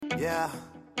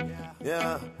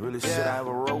Yeah, really shit I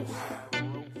ever wrote.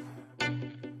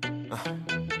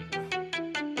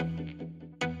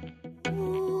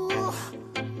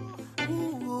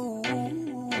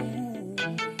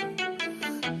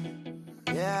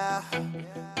 Yeah.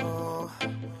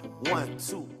 1,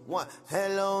 2, 1.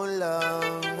 Hello,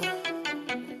 love.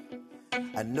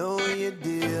 I know your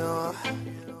deal,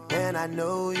 and I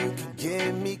know you can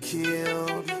get me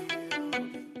killed.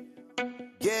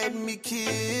 Get me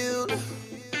killed.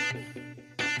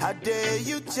 How dare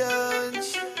you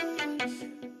judge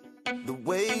the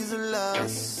ways of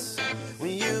lust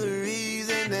when you're the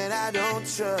reason that I don't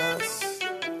trust.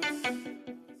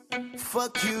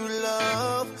 Fuck you,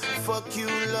 love. Fuck you,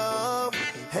 love.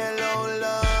 Hello,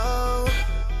 love.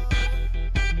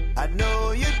 I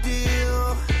know your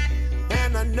deal,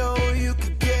 and I know you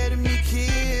can get me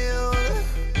killed.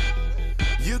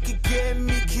 You can get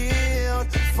me killed.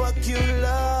 Fuck you,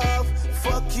 love.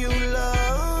 Fuck you,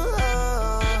 love.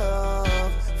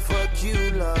 Fuck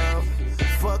you, love.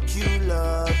 Fuck you,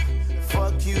 love.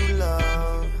 Fuck you,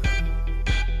 love.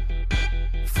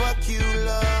 Fuck you,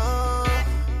 love.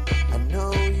 I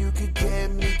know you could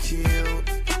get me killed.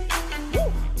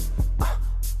 Woo!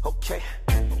 Okay.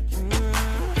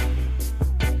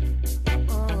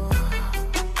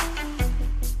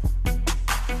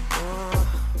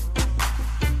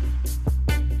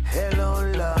 Hello,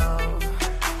 love.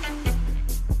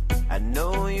 I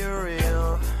know you're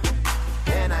real,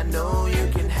 and I know you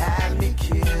can have me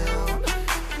killed.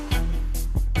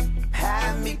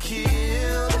 Have me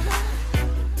killed.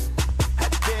 How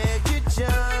dare you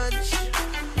judge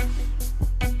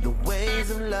the ways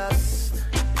of lust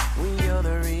when you're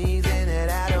the reason that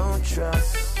I don't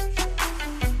trust.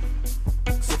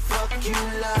 So fuck you,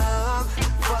 love.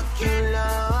 Fuck you,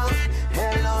 love.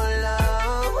 Hello,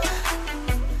 love.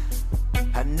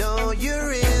 I know you're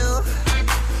real,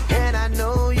 and I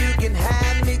know you can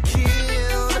have me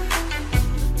killed.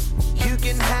 You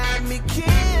can have me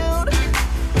killed.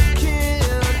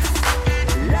 Killed.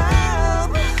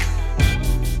 Love.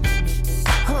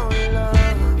 Oh,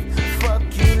 love. Fuck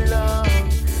you, love.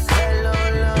 Hello,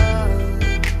 love.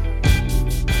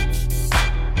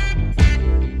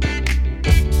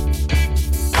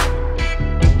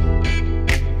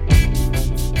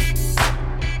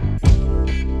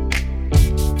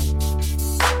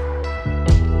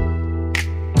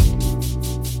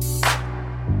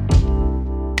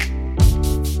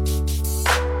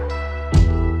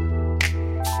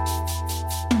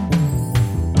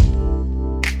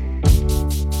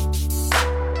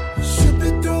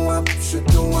 Should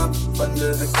do up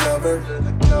under the cover.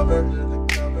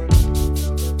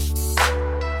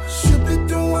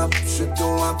 Should do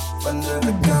up under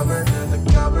the cover.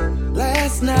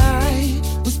 Last night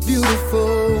was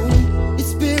beautiful,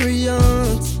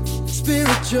 experience,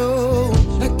 spiritual,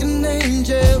 like an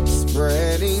angel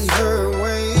spreading her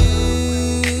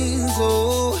wings.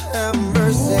 Oh, have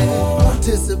mercy,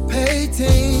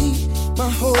 anticipating my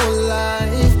whole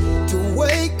life to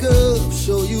wake up,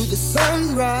 show you the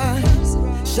sunrise,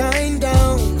 shine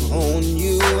down on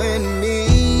you and me.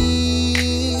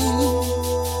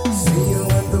 See you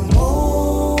in the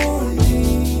morning.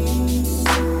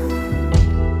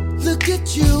 Look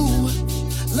at you,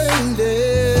 laying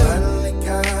there. Finally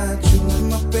got you in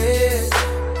my bed.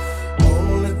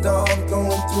 Only thought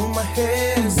going through my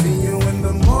head. See you in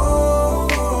the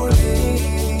morning.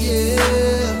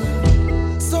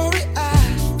 Yeah. Sorry, I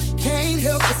can't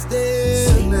help but stare.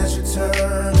 Soon as you're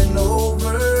turning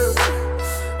over,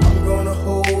 I'm gonna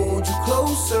hold you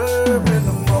closer in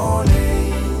the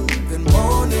morning. Good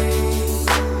morning.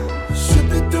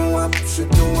 Should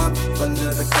do up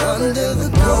under the cover. Under the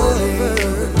morning. cover.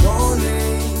 Good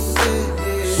morning.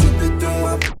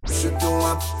 Should do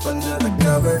up under the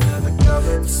cover.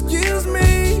 Excuse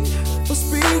me for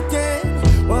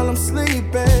speaking while I'm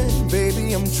sleeping.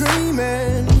 Baby, I'm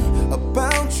dreaming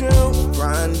about you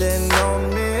grinding on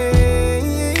me.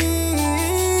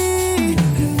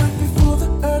 And right before the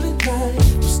early light,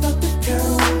 we start the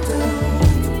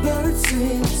countdown. The bird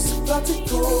sings, about to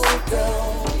go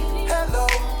down. Hello,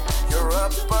 you're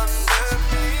up under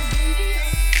me.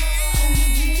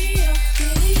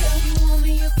 You want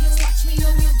me, you can watch me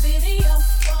on your video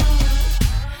phone.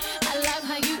 I love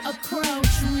how you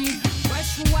approach me,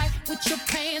 fresh white with your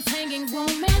pants hanging warm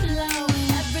and low.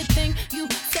 Everything you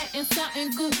said is something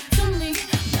good to me.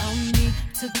 Don't need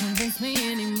to convince me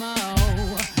anymore.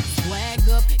 Swag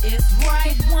up is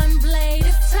right, one blade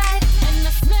is tight, and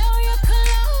I smell your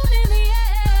cologne in the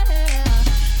air.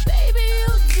 Baby,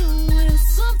 you doing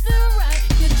something right.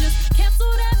 You just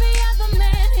canceled every other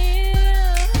man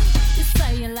here. You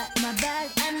say you like my bag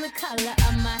and the color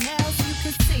of my nails. You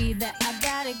can see that I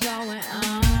got it going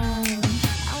on.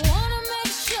 I wanna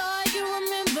make sure you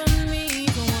remember me,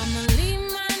 so I'ma leave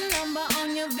my number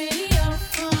on your video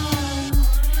phone.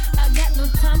 I got no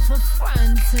time for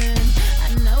fronting. I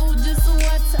know just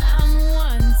what I'm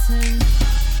wanting.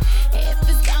 If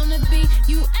it's gonna be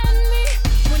you and me,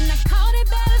 when I call, they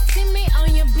better see me on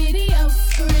your video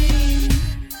screen.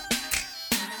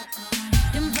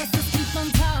 Them hustlers keep on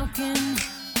talking.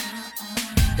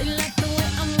 They like the way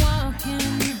I'm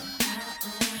walking.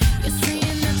 You're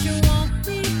saying that you want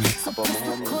me, so press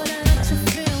record and let you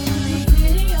feel me.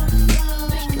 Video,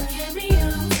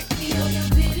 your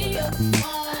video.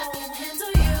 I can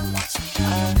handle you. Watch me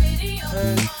on your video.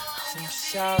 Heard some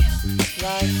shouts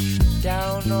like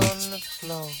down on the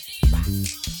floor.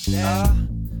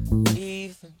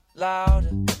 Even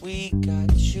louder, we got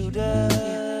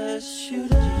shooters.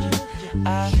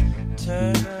 I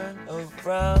turned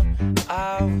around,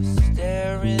 I was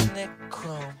staring at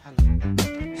chrome.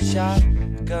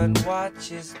 Shotgun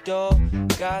watches door,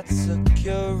 got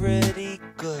security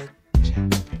good.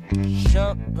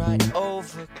 Jump right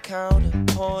over counter,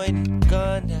 pointed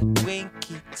gun at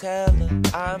Winky, tell her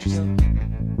I'm your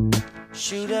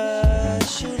shooter.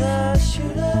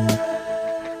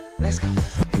 Let's go.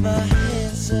 My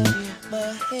hands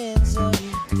up,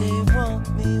 they want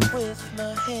me with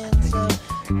my hands up.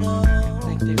 No,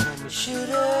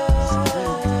 shooter.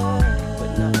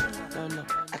 But no,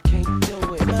 I can't do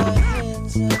it. My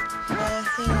hands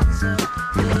up,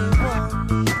 they want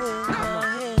me with my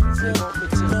hands up.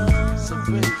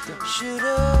 No,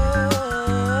 shooter.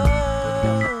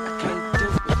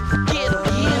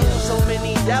 So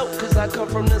many doubt, cause I come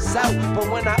from the south. But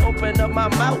when I open up my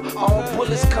mouth, all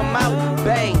bullets come out.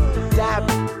 Bang,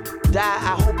 die,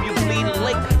 I hope you bleed a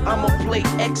lake. I'ma play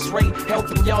X-ray,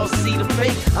 helping y'all see the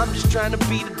fake. I'm just trying to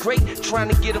be the great, trying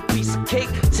to get a piece of cake.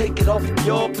 Take it off of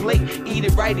your plate, eat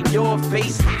it right in your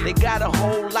face. They got a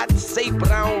whole lot to say,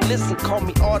 but I don't listen. Call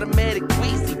me automatic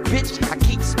Weezy, bitch. I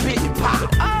keep spitting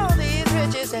pop. All these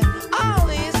riches and all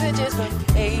these bitches, but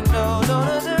ain't no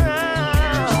donors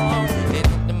around. It's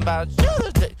nothing about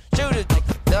shooters,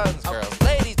 guns, girls,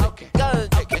 ladies, guns,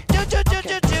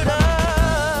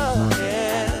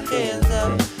 hands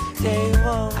up, they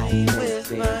want me with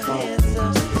my hands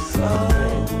up. Oh,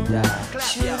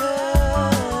 shooter.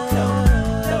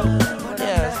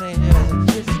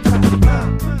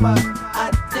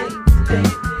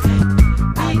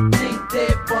 I think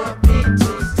they want me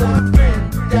to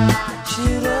surrender.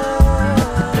 Shooter.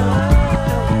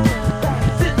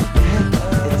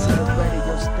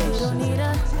 Don't need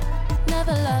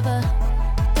another lover,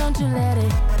 don't you let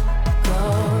it go.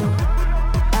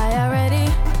 I already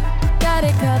got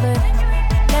it covered,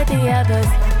 let the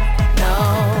others know.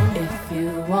 If you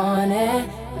want it,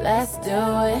 let's do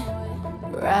it.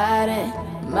 Ride it,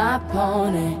 my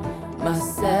pony, my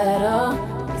saddle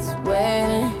is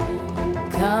waiting,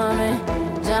 coming,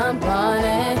 jump on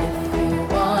it. If you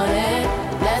want it,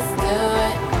 let's do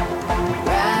it.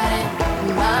 Ride it,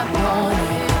 my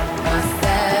pony, my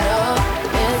saddle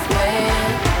is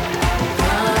waiting,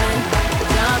 coming,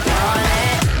 jump on it.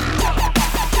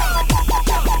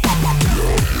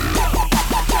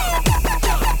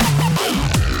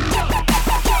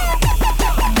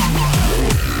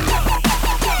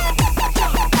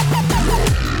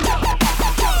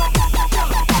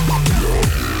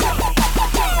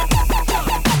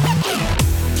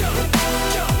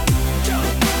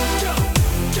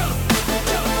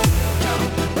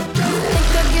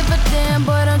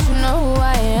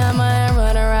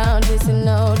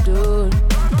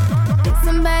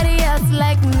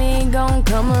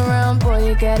 Come around, boy,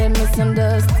 you got it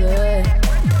misunderstood.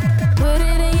 Put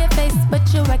it in your face,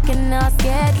 but you reckon all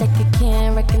scared, like you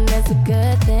can't recognize a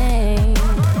good thing.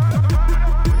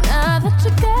 Now that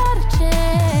you got a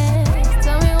chance,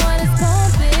 tell me what it's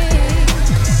gonna be.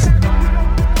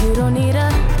 You don't need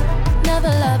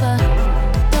another lover,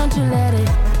 don't you let it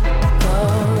go.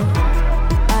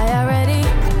 I already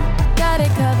got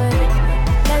it covered,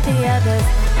 let the others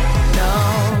know.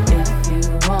 If you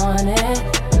want it,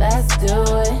 let's do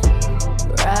it.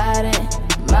 Ride it,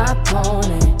 my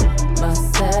pony, my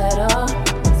saddle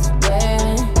is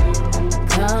waiting,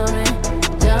 coming,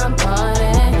 jump on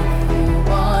it.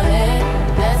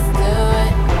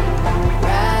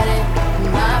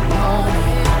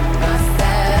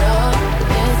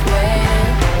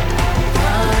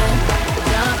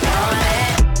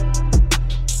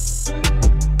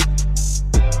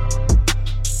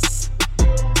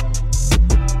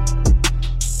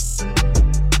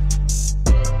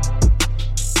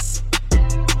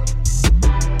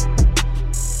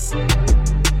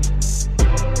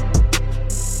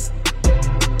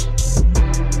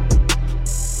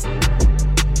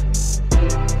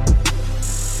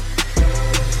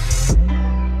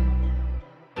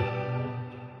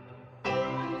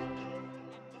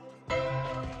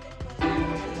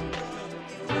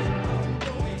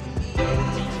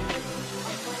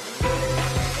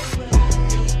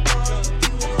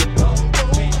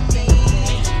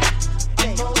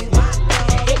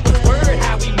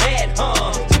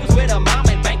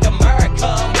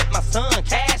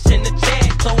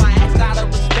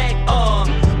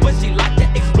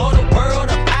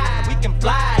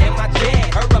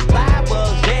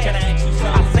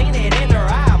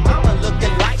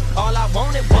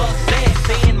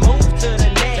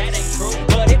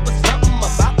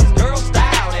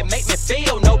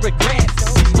 no regrets.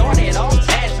 We started off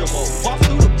casual, walk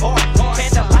through the park,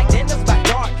 candlelight in the spot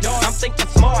dark. I'm thinking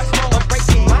smart, but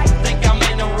breaking might think I'm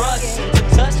in a rush to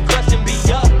touch, crush, and be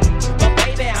up. But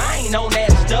baby, I ain't on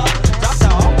that stuff. Dropped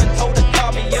her off and told her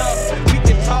call me up. We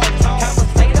can talk,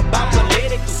 conversate about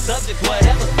political subjects,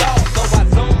 whatever thought. So I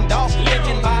zoomed off,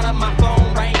 looking bottom, my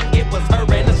phone rang. It was her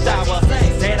in the shower. She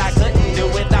said I couldn't do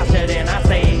without her, then I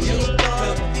said, if you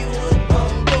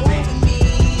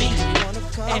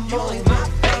was my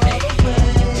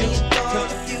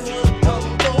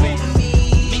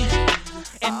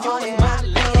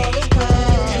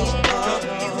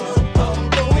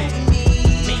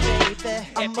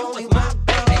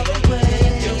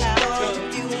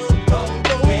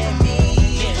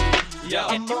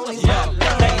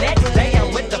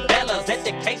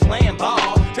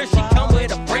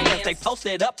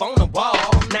posted up on the wall.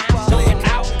 Now I'm showing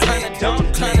out, trying to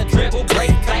dunk, trying to dribble,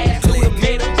 break fast to the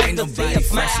middle, just to see a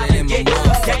smile and get game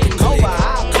over.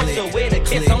 I'll push her with a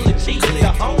kiss on the cheek. The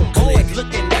homeboys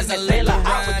looking at me, say, like,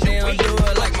 how would you be? Do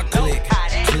it like my click,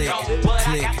 click,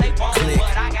 click, click,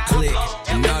 click.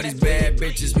 And all these bad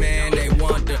bitches, man, they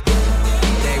want the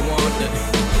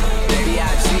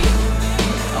B.I.G.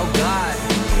 Oh God.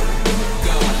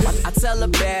 I tell a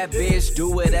bad bitch, do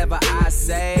whatever I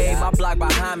say. My block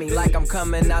behind me like I'm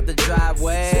coming out the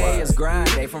driveway. It's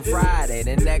grind day from Friday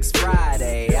to next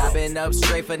Friday. I've been up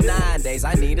straight for 9 days,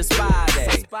 I need a spy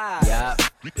day. Yup.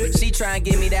 She try and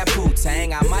give me that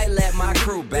Wu-Tang. I might let my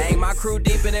crew bang. My crew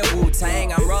deep in that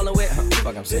Wu-Tang. I'm rolling with,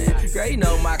 fuck I'm saying. Girl, you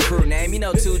know my crew name, you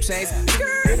know 2 Chainz.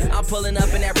 I'm pulling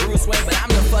up in that Bruce Wayne, but I'm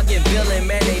the fucking villain.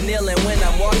 Man, they kneeling when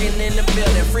I'm walking in the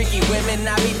building. Freaky women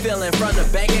I be feeling. From the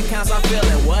bank accounts I'm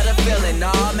feeling. What a feeling.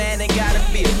 Nah, man, they gotta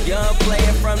be a young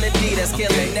player from the D that's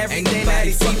killing everything that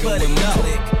he see but it no.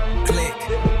 Click, click,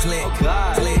 click,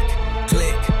 oh click,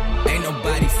 click. Ain't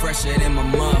nobody fresher than my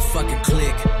motherfucking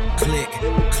click, click,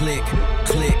 click,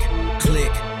 click,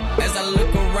 click. As I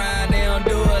look around, they don't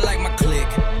do it like my click,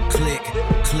 click,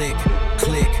 click,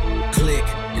 click, click.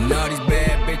 And all these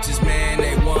bad bitches, man,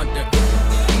 they want the.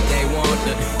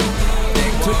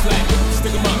 Click, clack,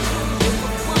 stick 'em up.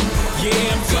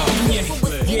 Yeah, I'm talking,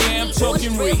 yeah, I'm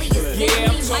talking real.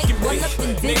 Yeah, I'm talking real.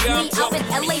 Nigga, I'm talking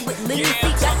real. LA with Lily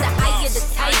got the eye of the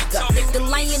tiger, the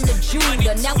lion of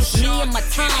Judah. Now it's me and my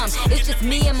time, it's just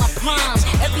me and my prime.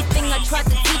 Everything I tried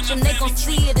to teach them, they gon'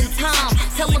 see it in time.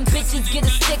 Tell them bitches get a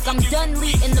stick, I'm done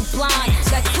leading the blind.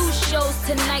 Got 2 shows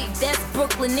tonight, that's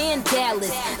Brooklyn and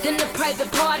Dallas. Then the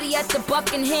private party at the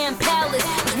Buckingham Palace.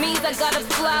 Which means I gotta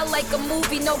fly like a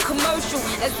movie, no commercial.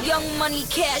 As Young Money,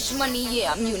 Cash Money,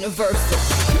 yeah, I'm universal.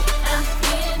 I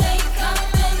hear they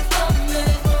coming for me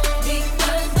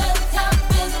because the top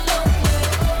is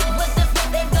loaded. What the fuck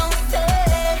they gon'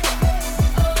 say?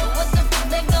 What the fuck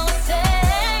they gon' say?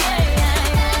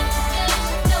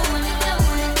 Doing it,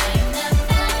 ain't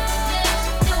nothing.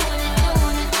 Doing it,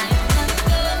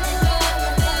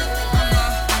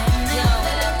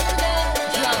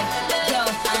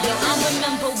 Yo, I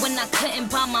remember when I couldn't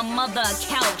buy my mother a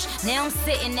couch. Now I'm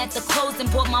sitting at the clothes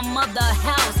and bought my mother a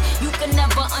house. You can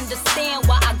never understand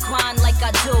why I grind like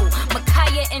I do.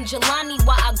 Micaiah and Jelani,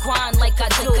 why I grind like I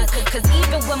do. Cause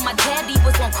even when my daddy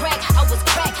was on crack, I was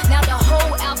crack. Now the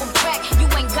whole album crack. You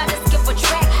ain't gotta skip a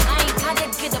track. I ain't gotta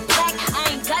get a plaque. I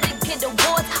ain't gotta get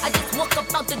awards. I just walk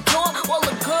up out the door. All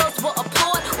the girls will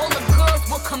applaud. All the girls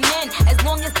will come in. As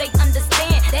long as they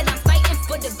understand that I'm fighting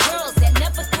for the girls that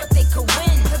never thought they could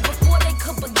win. Cause before they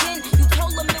could begin, you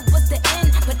told them it was the end.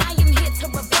 But I am here to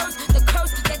reverse the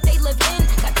curse that they live in.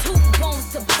 Got 2 bones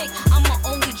to pick, I'ma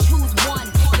only choose one.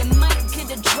 You might get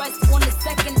addressed on the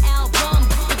 2nd album,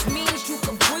 which means you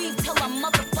can breathe till I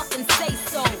motherfucking say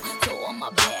so. To all my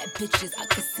bad bitches, I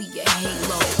can see your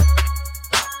halo.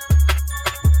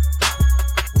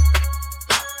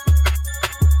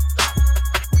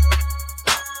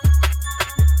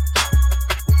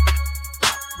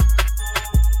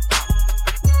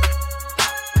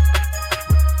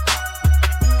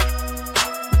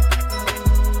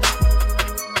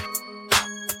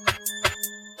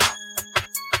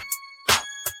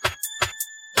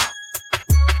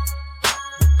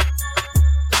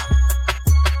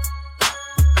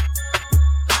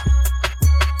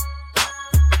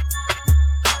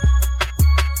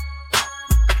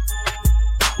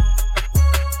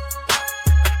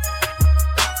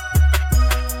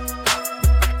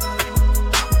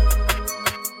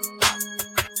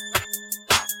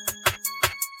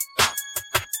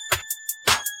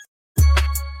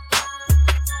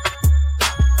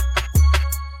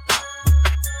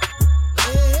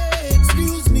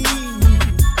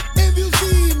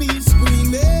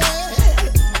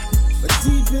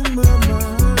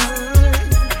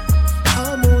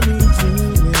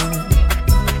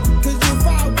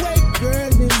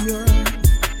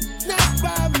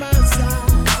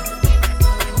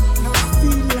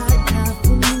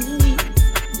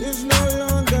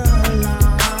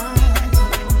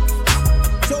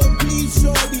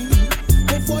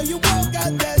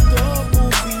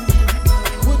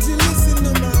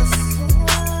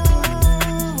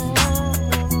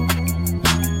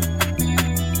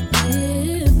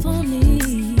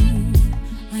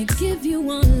 give you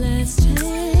one last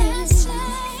chance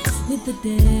with the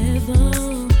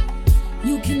devil.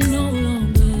 You can no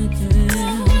longer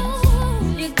tell.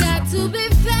 You got to be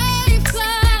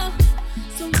faithful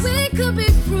so we could be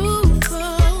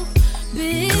fruitful.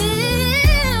 Build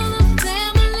a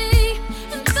family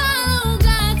and follow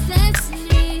God's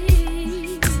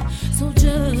destiny. So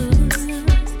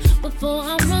just before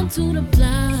I run to the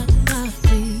block,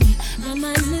 I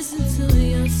might listen to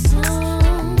your song.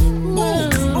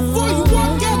 Before you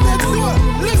walk out that door,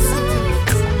 listen.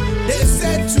 They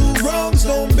said two wrongs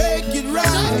don't make it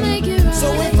right. So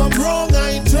if I'm wrong, I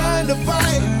ain't trying to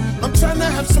fight. I'm trying to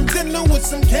have some dinner with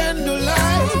some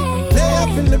candlelight. Lay up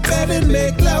in the bed and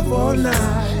make love all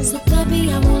night. So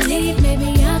baby, I won't leave,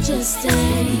 maybe I'll just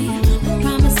stay. But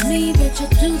promise me that you'll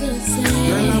do the same.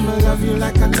 Girl, I'ma love you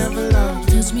like I never loved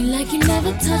you. Touch me like you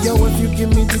never touched Yo, if you give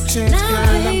me the chance, now,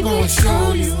 girl, baby, I'm gonna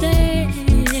show you.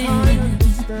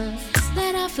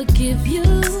 That I forgive you.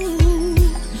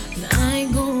 And I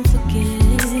ain't gonna forget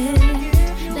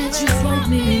that you broke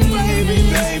me.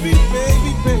 Baby.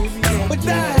 But I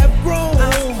have grown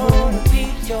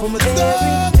from a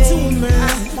thug to a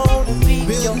man.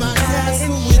 Build my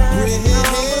castle with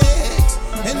bricks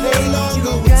and no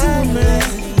longer with two men.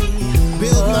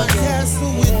 Build my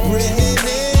castle with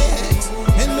bricks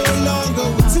and no longer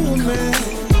with two men.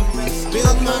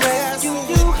 Build my castle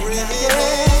with bricks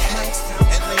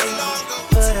and no longer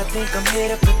with two men. But I think I'm here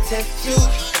to protect you.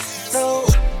 So,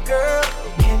 girl,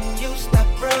 can you stop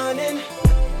running?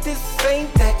 This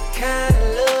ain't that kind of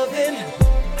loving.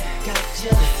 Got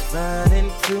you running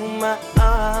to my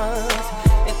arms,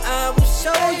 and I will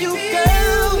show you,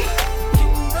 girl. You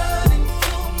run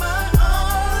into my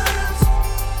arms,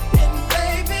 and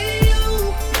baby, you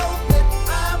know that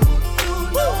I will do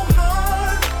no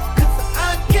harm. 'Cause I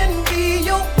can be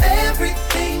your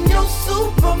everything, your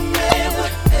Superman,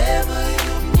 whatever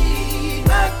you need.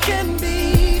 I can be.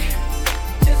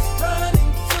 Just run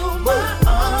into my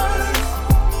arms.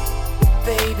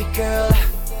 Baby girl,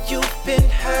 you've been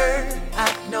hurt. I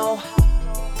know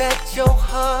that your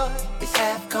heart is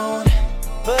half gone,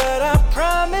 but I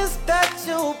promise that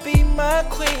you'll be my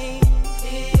queen.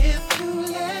 If you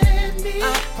let me, I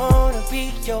wanna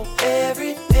be your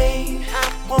everything. I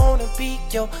wanna be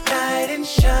your knight in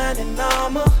shining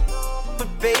armor. But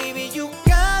baby, you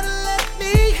gotta let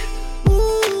me.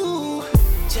 Ooh,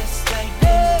 just like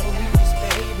movies,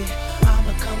 baby.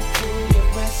 I'ma come to your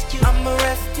rescue. I'ma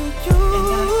rescue you. And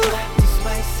I know this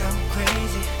might sound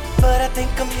crazy, but I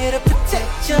think I'm here to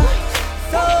protect you.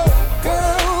 So,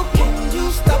 girl, can you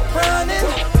stop running?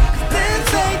 'Cause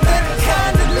this ain't that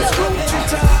kind of loving.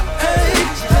 Hey,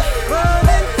 just run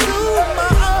into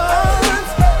my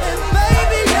arms, and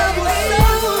baby, I will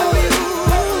show you.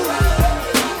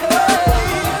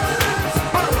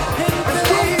 And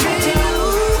baby, you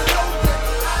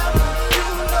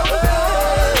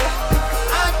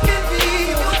I can be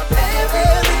your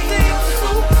everything,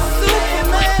 Superman.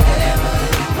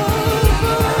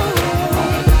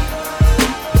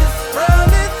 Just run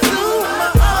into my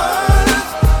arms,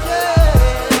 yeah.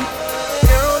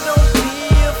 Girl, don't be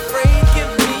afraid,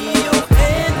 give me your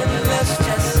hand and let's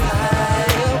just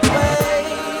slide away.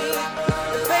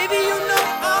 And baby, you know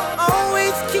I'll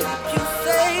always keep you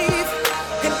safe.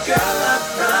 And girl, I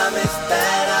promise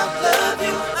that I'll love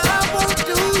you, I won't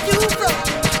do you wrong.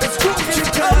 It's Gucci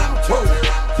time. Whoa.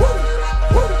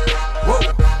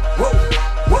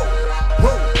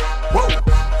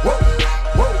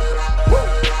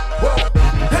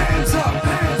 Hands up.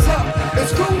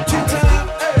 It's Gucci time.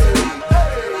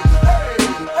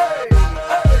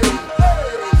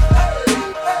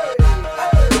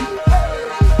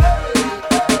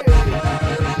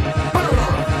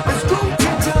 It's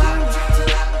Gucci time.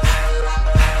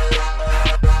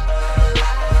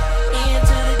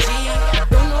 Into the G.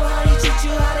 Don't know how they treat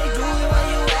you, how they do it, where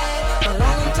you at. But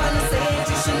all I'm trying to say is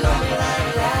you should know me like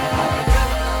that.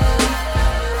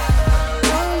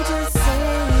 I'm just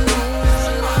saying,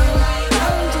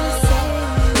 I'm just saying,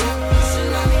 you should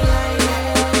know me like that.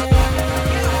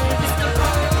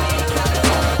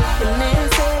 The man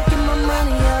said, get my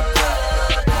money up,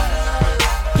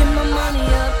 get my money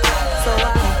up. So I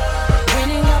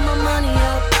went and got my money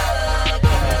up.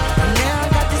 Now I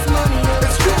got this money up.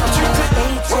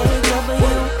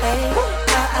 H-A-W-A-I-I.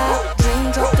 Dream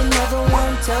dropped another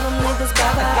one. Tell them niggas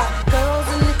bye-bye. Girls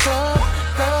in the club,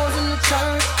 girls in the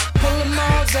church. Pull them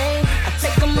all day, I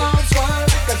take them all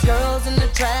twice. Got girls in the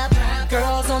trap,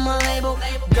 girls on my label,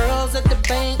 girls at the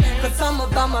bank, 'cause I'm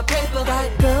about my paper. Got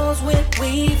girls with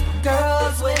weave,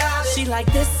 girls without it. She like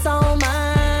this on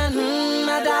mine,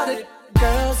 I doubt it.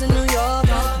 Girls in New York,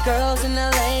 girls in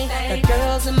LA, got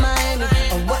girls in Miami,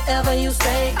 or whatever. wherever you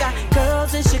stay. Got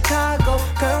girls in Chicago,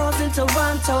 girls in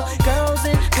Toronto, girls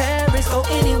in Paris, or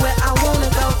anywhere I wanna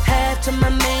go. Half to my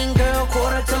main girl,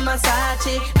 quarter to my side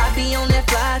chick. I be on that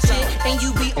fly shit, and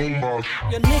you be on my.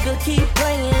 Your nigga keep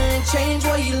playing, change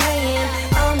where you layin'.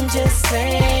 I'm just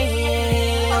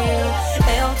saying.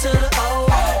 L to the O,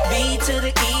 B to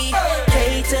the E,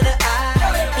 K to the I,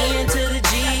 N to the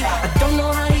G. I don't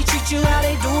know how he treat you, how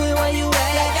they do it, where you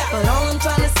at. But all I'm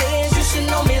trying to say is you should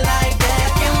know me like that.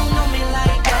 You don't know me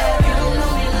like that. You don't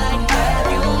know me like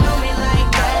that. You don't know me like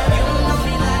that. You don't know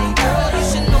me like that. You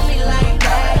should know me like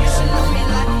that. You should know me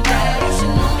like that. You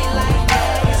should know me like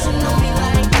that. You should know me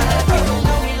like that. You don't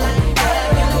know me like that.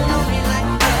 You don't know me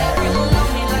like that. You don't know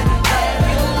me like that.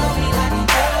 You don't know me like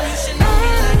that. You should know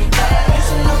me like that. You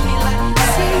should know me like that.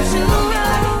 You should know me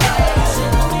like that. You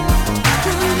should know me like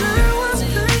that. I was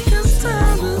thinking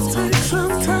time to take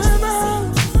some time out.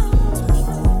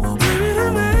 Give it to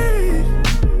me.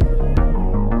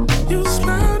 You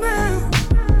smile now.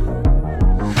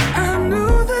 I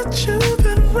knew that you've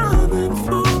been running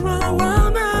for a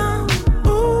while now.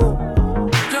 Ooh,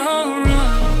 don't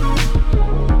run.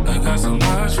 I got so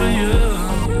much for you.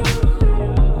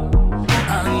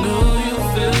 I know you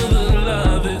feel the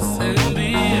love is in the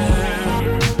air.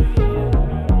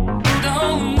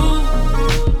 Don't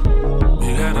move.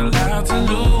 You got a lot to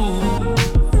lose.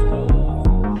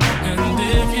 And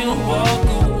if you walk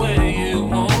away, it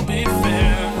won't be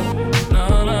fair. No,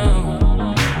 no.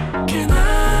 Can I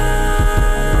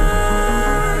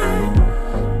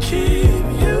keep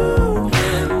you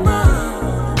in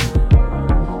mind?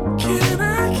 Can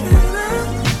I?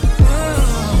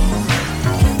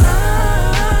 Can I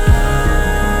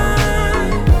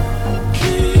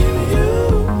keep you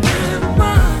in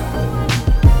mind?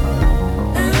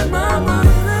 In my mind.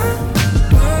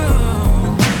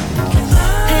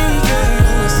 Hey girl,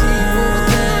 I see you over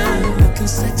there, looking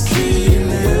sexy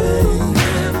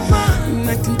and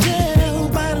I can tell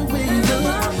by the way you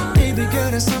look, baby girl,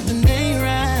 that something ain't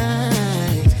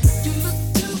right. You look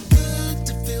too good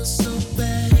to feel so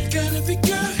bad. Got every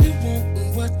girl who want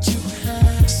what you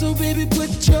have. So baby,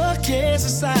 put your cares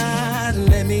aside and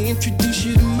let me introduce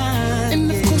you to mine.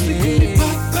 And of course we can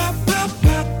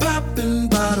poppin'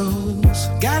 bottles.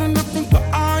 Got enough room for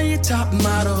all your top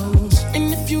models.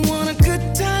 And if you want a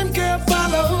good time, girl,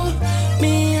 follow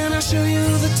me and I'll show you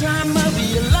the time of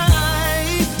your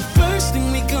life. The first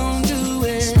thing we gon' do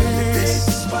is spend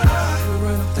this spot,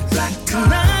 run up the black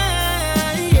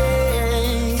tonight.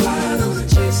 Fly on the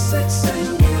jet sets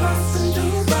and get off in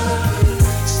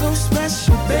Dubai. So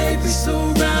special, baby, so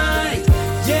right.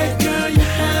 Yeah, girl, you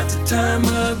have the time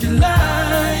of your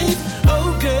life.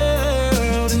 Oh,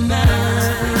 girl,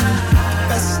 tonight,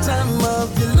 best time of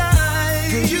your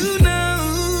life. Girl, you know,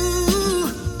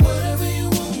 whatever you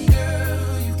want,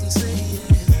 girl, you can say it.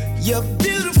 You're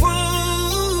beautiful.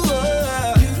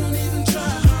 You don't even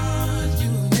try hard, you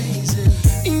amazing.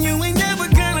 And you ain't never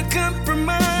gonna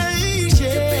compromise,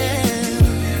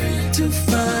 yeah. Too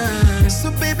fine.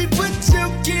 So baby, put your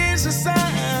cares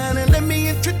aside and let me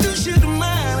introduce you to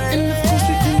mine. And of course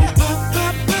we can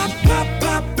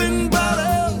poppin'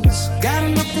 bottles. Got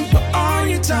enough room for all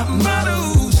your top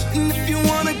models. And if you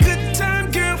want a good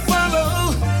time, girl,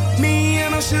 follow me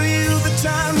and I'll show you the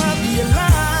time of your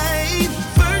life.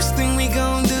 First thing we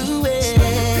gon' do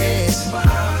is run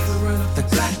up the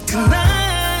black tonight.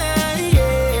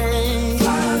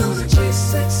 Fly on the jet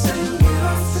sets and get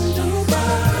off in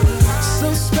Dubai. So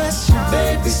special,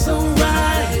 baby, so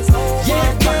right. Yeah,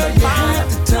 girl, you have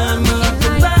the time of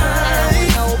your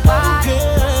life. Oh,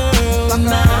 girl,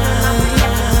 tonight.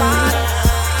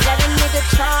 Let a nigga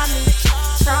try me.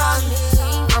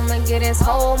 I'ma get his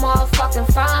whole motherfucking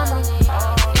family.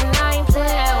 And I ain't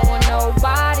playing with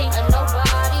nobody.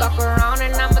 Fuck around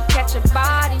and I'ma catch a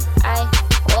body. Ay,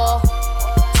 oh.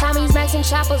 Tommy's Max and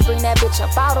choppers, bring that bitch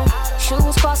up out 'em.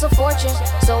 Shoes cost a fortune,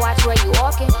 so watch where you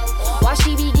walking. Why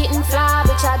she be getting fly,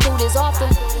 bitch, I do this often.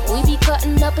 We be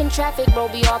cutting up in traffic, bro,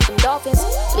 be off them dolphins.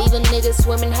 Leaving niggas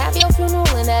swimming, have your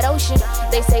funeral in that ocean.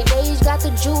 They say Beige got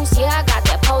the juice, yeah, I got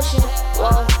that potion.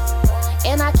 Whoa.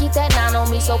 And I keep that 9 on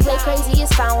me, so play crazy,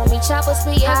 it's fine with me. Chopper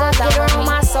speed, yeah, get her on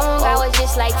my song. I was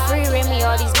just like free Remy,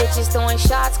 all these bitches throwing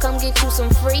shots. Come get you some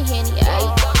free Henny, ayy.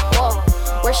 Whoa,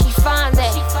 where she find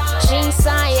that? She ain't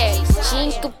signed yet. She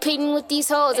ain't competing with these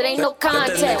hoes, it ain't no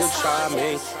contest. Let the nigga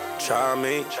try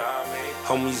me.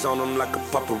 Homies on them like a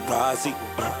paparazzi.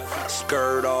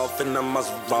 Skirt off in a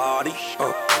Maserati.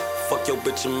 Fuck your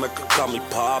bitch and make her call me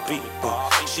Poppy.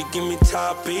 She give me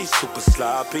toppy, super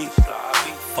sloppy.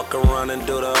 fuck around and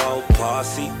do the whole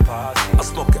posse. I'm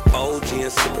smoking OG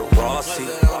and sipping Rossi.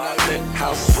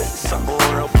 House sweet, something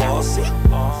real bossy.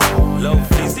 Low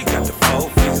fizzy, got the full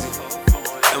fizzy.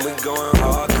 And we going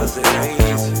hard cause it ain't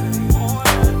easy.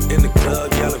 In the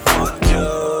club yelling fuck you.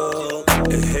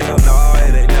 And hell no,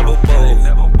 it ain't never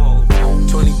bold.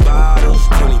 20 bottles,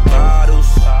 20 bottles.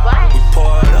 We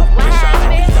pour it up, bitch, I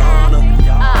Rihanna.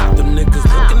 Them niggas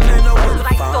looking, they know where to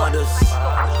find us.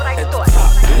 At the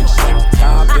top, bitch, at the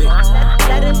topic.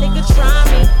 Let a nigga try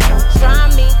me.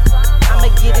 I'ma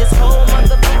get his whole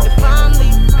motherfucking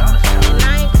family. And I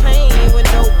ain't playing with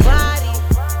nobody.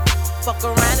 Fuck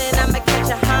around and I'ma catch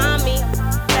a homie.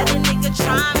 Let a nigga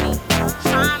try me.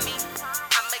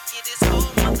 I'ma get his whole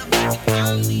motherfucking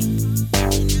family.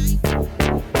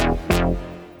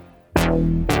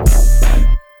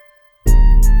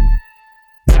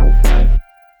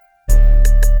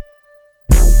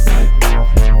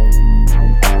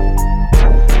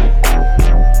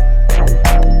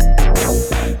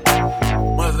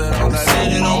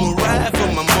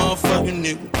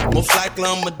 Most likely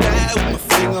I'ma die with my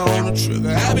finger on the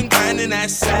trigger. I've been grinding that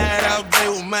side out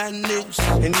there with my niggas.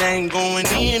 And I ain't going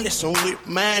in, that's on with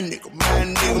my nigga. My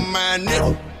nigga. My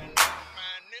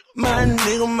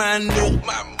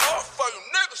motherfucking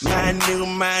niggas.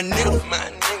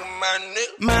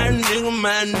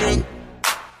 My nigga.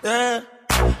 Yeah.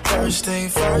 First thing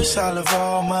first, I love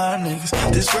all my niggas.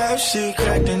 This rap shit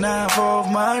cracked and I involve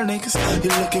my niggas.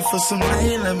 You looking for some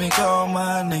lean, let me call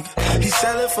my nigga. He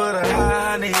sellin' for the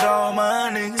high, I need all my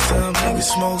niggas. Some niggas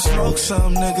smoke,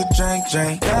 some niggas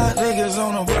drink. Got niggas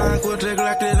on the block with the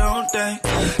Glock they don't think.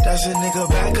 That's a nigga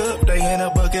back up, they in a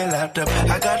bucket laptop.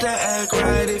 I got to act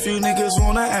right if you niggas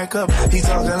wanna act up. He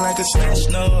talking like a snitch,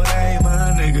 no, that ain't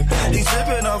my nigga. He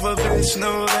flipping off a bitch,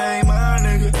 no, that ain't my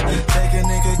nigga. Take a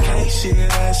nigga case, shit,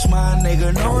 that's my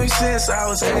nigga. Know him since I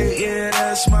was 8, yeah,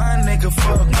 that's my nigga.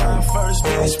 Fuck my first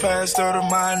bitch, passed her to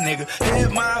my nigga.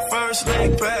 Hit my first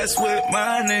leg pass with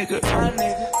my nigga.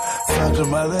 Fuck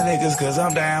them other niggas, cause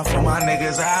I'm down for my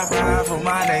niggas. I ride for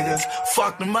my niggas.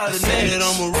 Fuck them other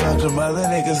niggas. Fuck them other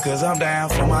niggas, cause I'm down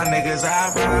for my niggas.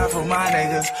 I ride for my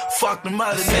niggas. Fuck them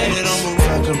other niggas.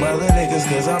 Fuck them other niggas,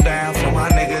 cause I'm down for my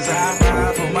niggas. I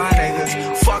ride for my niggas.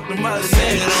 Fuck them other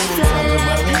niggas. Fuck them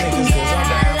other niggas, cause I'm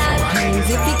down for my niggas.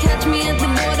 If you catch me at the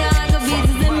border, I got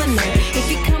visas in my name. If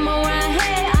you come around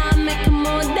here, I'll make them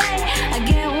all day. I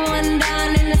get one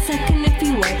down in a second if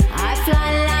you wait. I fly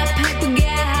like paper, get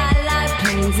high like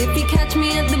planes. If you catch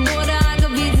me at the border, I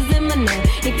got visas in my name.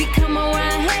 If you come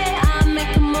around here, I'll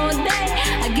make them all day.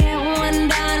 I get one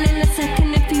down in a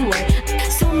second if you wait.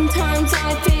 Sometimes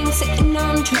I think sitting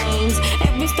on trains.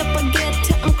 Every step I get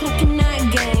to, I'm clocking that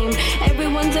game.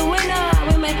 Everyone's a winner,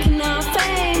 we're making our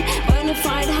fame.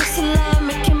 Bonafide hustler,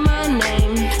 making my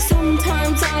name.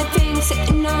 Sometimes I think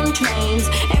sitting on trains.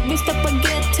 Every step I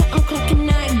get to, I'm clocking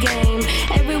that game.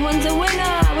 Everyone's a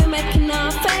winner, we're making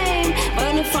our fame.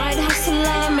 Bonafide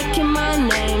hustler, making my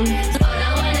name. All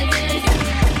I wanna do is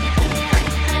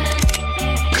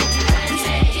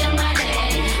take your money.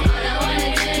 All I wanna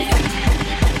do is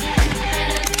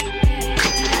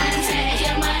take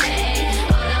your money.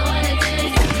 All I wanna do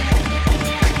is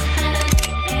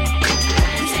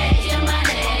take your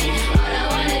money. All I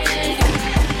wanna do is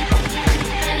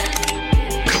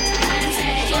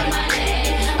take your money.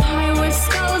 High risk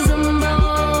goes and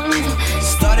bones.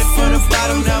 Started from the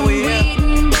bottom, now we here.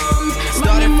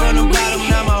 Started from the bottom,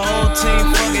 now my whole team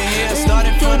fucking here.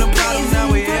 Started from the bottom, now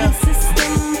we here.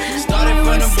 Started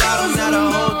from the bottom, now the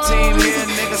whole team here.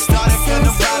 Nigga, started from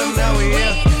the bottom, now we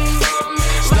here.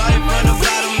 Started from the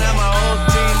bottom, now my whole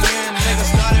team here. Nigga,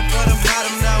 started from the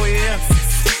bottom, now we here.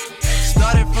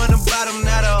 Started from the bottom,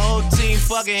 now the whole team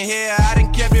fucking here. I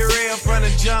done kept it real from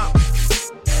the jump.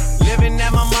 Living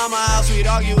at my mama's house, we'd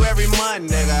argue every month,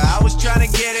 nigga. I was trying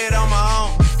to get it on my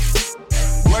own.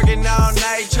 Working all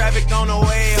night, traffic on the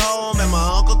way home. And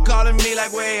my uncle calling me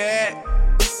like, where you at?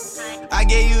 I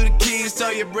gave you the keys, so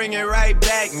you bring it right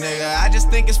back, nigga. I just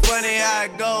think it's funny how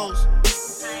it goes.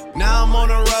 Now I'm on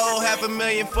the road,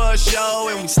 $500,000 for a show.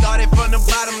 And we started from the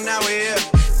bottom, now we're here.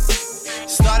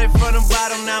 Started from the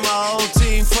bottom, now my whole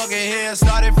team fucking here.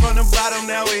 Started from the bottom,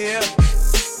 now we here.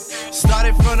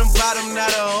 Started from the bottom, now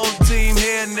the whole team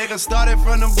here, nigga. Started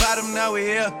from the bottom, now we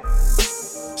here.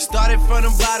 Started from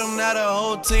the bottom, now the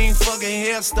whole team fucking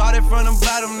here. Started from the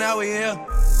bottom, now we here.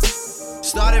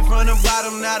 Started from the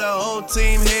bottom, now the whole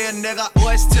team here, nigga.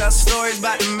 Always tell stories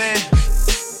about the man.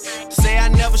 Say I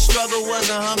never struggled,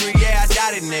 wasn't hungry, yeah, I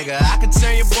doubt it, nigga. I could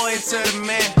turn your boy into the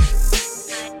man.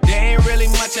 There ain't really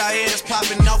much out here that's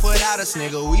popping off without us,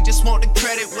 nigga. We just want the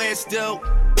credit where it's due.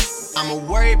 I'ma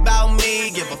worry about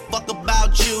me, give a fuck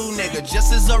about you, nigga.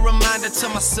 Just as a reminder to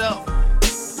myself,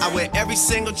 I wear every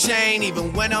single chain,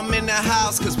 even when I'm in the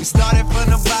house. Cause we started from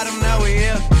the bottom, now we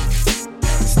here.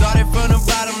 Started from the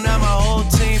bottom, now my whole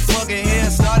team fucking here.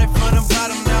 Started from the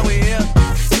bottom, now we here.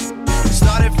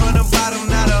 Started from the bottom,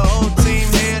 now the whole team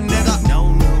here, nigga.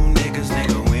 No new niggas,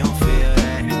 nigga, we don't feel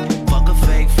that. Fuck a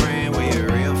fake friend, where your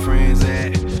real friends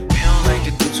at? We don't like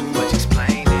to do too much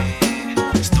explaining.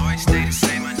 The story stay the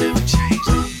same, I never changed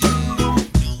it.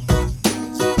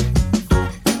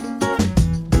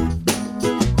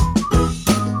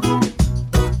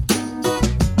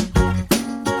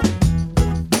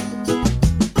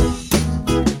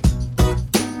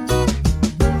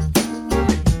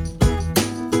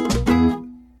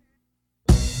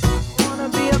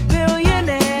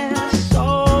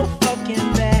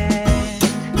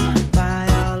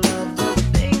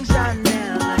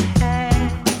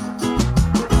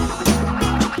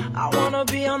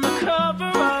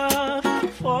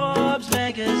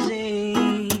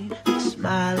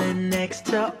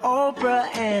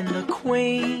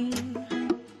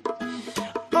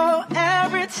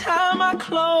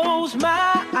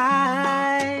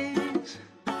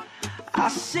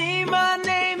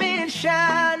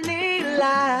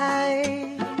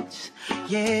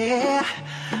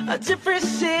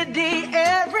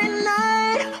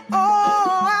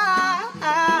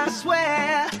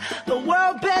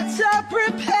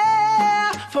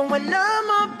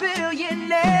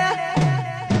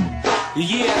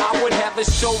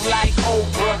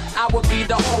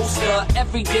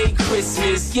 Everyday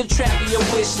Christmas, give Travi a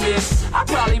wish list. I'd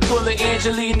probably pull a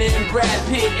Angelina and Brad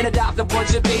Pitt and adopt a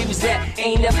bunch of babies that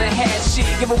ain't never had shit.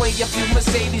 Give away a few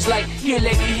Mercedes like, here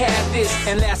lady, have this.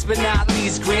 And last but not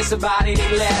least, grant somebody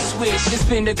their last wish. It's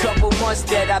been a couple months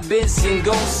that I've been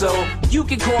single, so you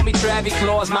can call me Travis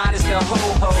Claus minus the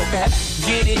ho-ho.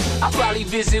 Get it? I'll probably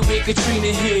visit where Katrina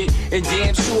hit, and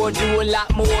damn sure do a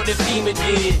lot more than FEMA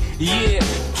did. Yeah,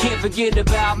 can't forget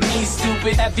about me,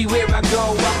 stupid. Everywhere I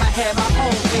go, I'ma have my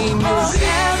own theme music.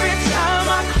 Every time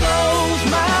I close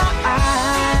my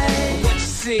eyes, what you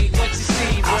see, bro? I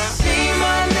see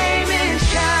my name in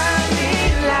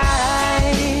shining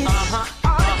lights.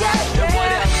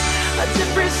 A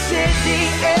different city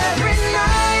every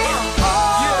night.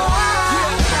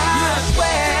 I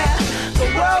swear the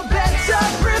world better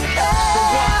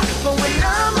prepare for when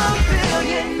I'm a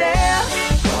billionaire.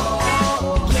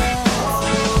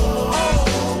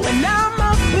 When I'm a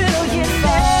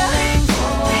billionaire.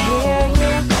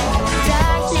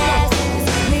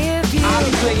 I'll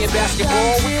be playing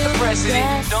basketball with the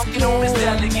president, dunking on his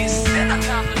delegates, and I'm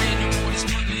complimenting on his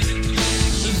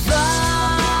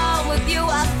fall with you,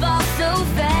 I fall so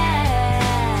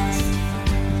fast.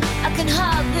 I can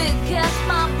hardly catch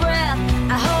my breath.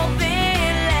 I hope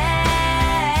it lasts.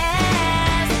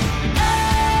 Oh,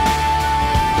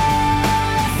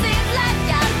 it seems like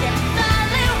I can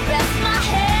finally rest my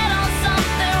head on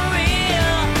something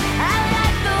real. I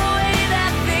like the way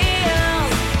that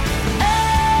feels. Oh,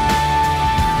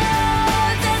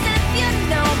 it's as if you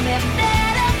know me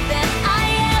better than I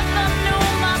am.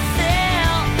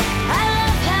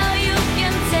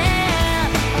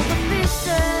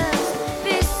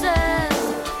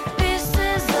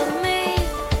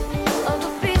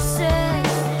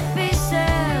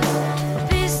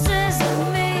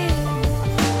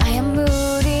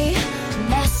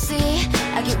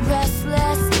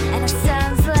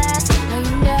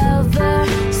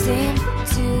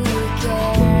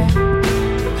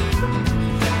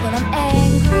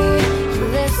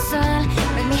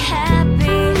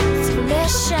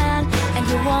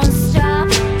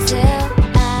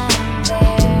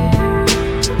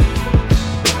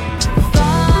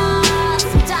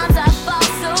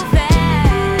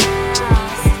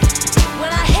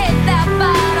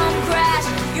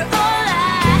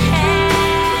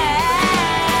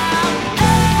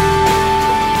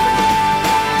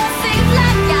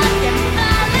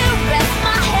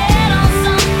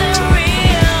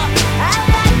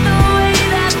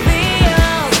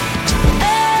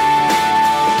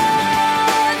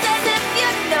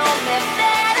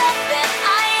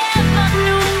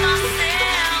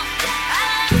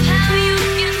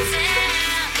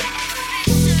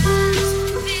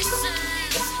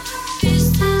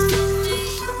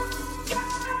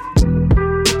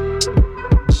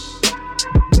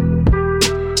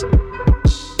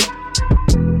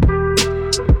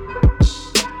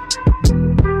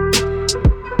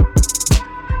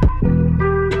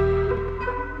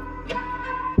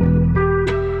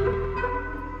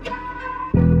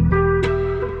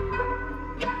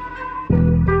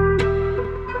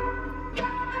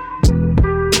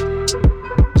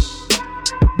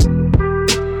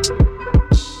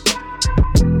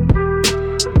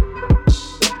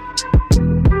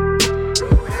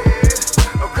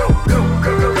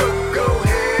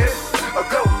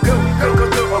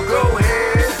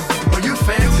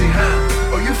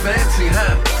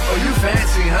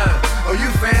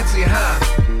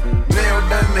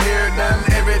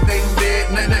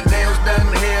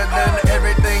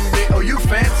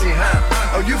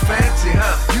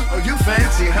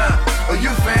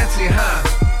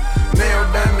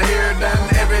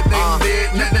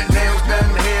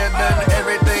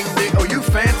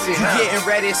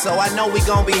 this, so I know we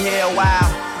gon' be here a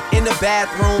while. In the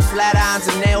bathroom, flat irons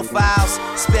and nail files.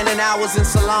 Spending hours in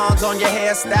salons on your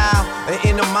hairstyle. And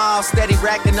in the mall, steady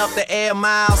racking up the air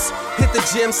miles. Hit the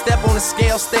gym, step on the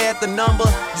scale, stare at the number.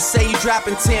 You say you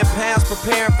dropping 10 pounds,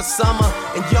 preparing for summer.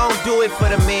 And you don't do it for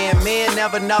the men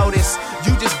never notice.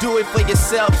 You just do it for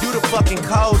yourself, you the fucking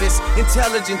coldest.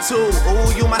 Intelligent too, ooh,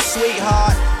 you my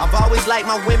sweetheart. I've always liked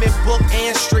my women book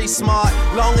and street smart.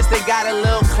 Long as they got a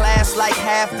little class like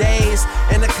half days.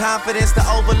 And the confidence to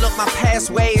overlook my past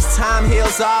ways. Time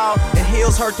heals all, and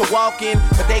heels hurt to walk in.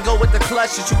 But they go with the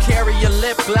clutch that you carry your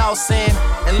lip gloss in.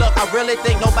 And look, I really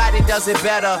think nobody does it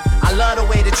better. I love the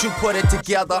way that you put it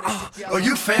together. Oh,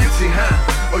 you fancy,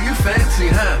 huh? Oh, you fancy,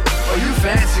 huh? Oh, you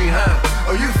fancy, huh?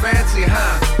 Oh, you fancy,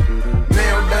 huh?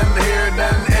 Nail done, hair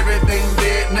done, everything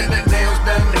did. Nails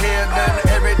done, hair done,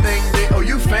 everything did. Oh,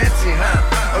 you fancy,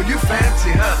 huh? Oh, you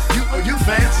fancy, huh? Oh, you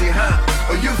fancy, huh?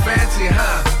 Oh, you fancy,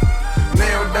 huh?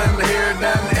 Nail done, hair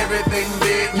done, everything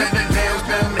did. Nails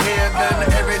done, hair done,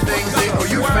 everything did. Oh,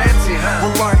 you fancy,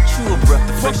 huh? Well, aren't you a breath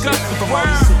of fresh air from all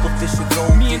these superficial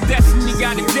gold? Me and Destiny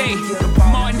got a day.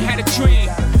 Martin had a dream.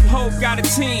 Hope got a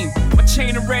team. My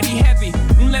chain already heavy.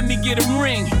 Let me get a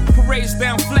ring. Parades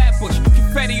down Flatbush.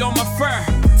 Confetti on my fur.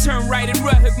 Turn right and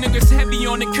Red Hook niggas heavy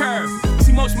on the curve.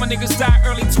 See, most my niggas die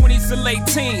early 20s to late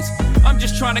teens. I'm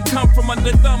just trying to come from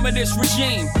under the thumb of this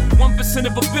regime. 1%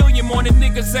 of a billion more than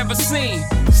niggas ever seen.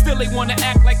 Still they wanna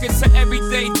act like it's an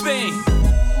everyday thing.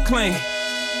 Clean.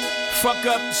 Fuck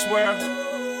up this world.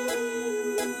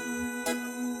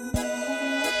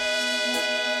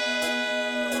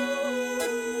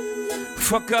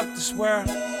 Fuck up this world.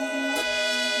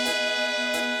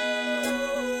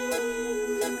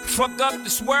 Fuck up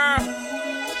this world.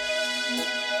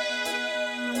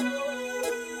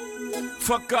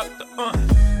 Fuck up the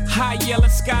high yellow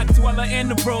sky dweller in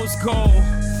the rose gold.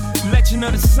 Legend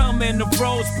of the summer in the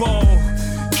Rose Bowl.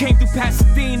 Came through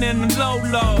Pasadena in the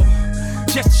low.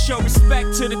 Just to show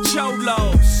respect to the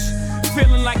cholos.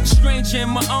 Feeling like a stranger in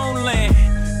my own land.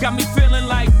 Got me feeling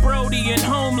like Brody in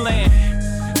Homeland.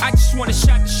 I just want a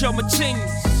shot to show my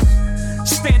genius.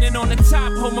 Standing on the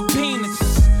top, hold my penis.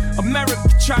 America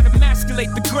tried to emasculate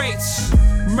the greats.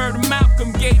 Murder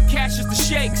Malcolm gave Cassius the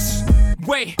shakes.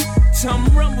 Wait, tell 'em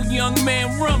rumble, young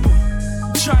man, rumble.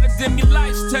 Try to dim your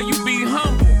lights, tell you be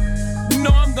humble. You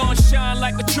know I'm gonna shine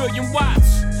like a trillion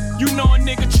watts. You know a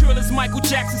nigga trill is Michael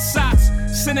Jackson socks.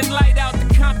 Sending light out to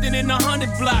Compton in 100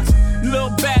 blocks.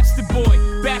 Little bastard boy,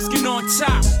 basking on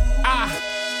top.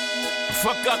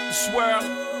 Fuck up this world.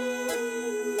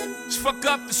 Let's fuck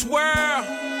up this world.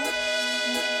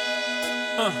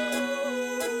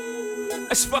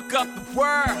 Let's fuck up the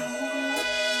world.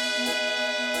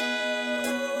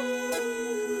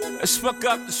 Let's fuck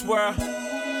up this world.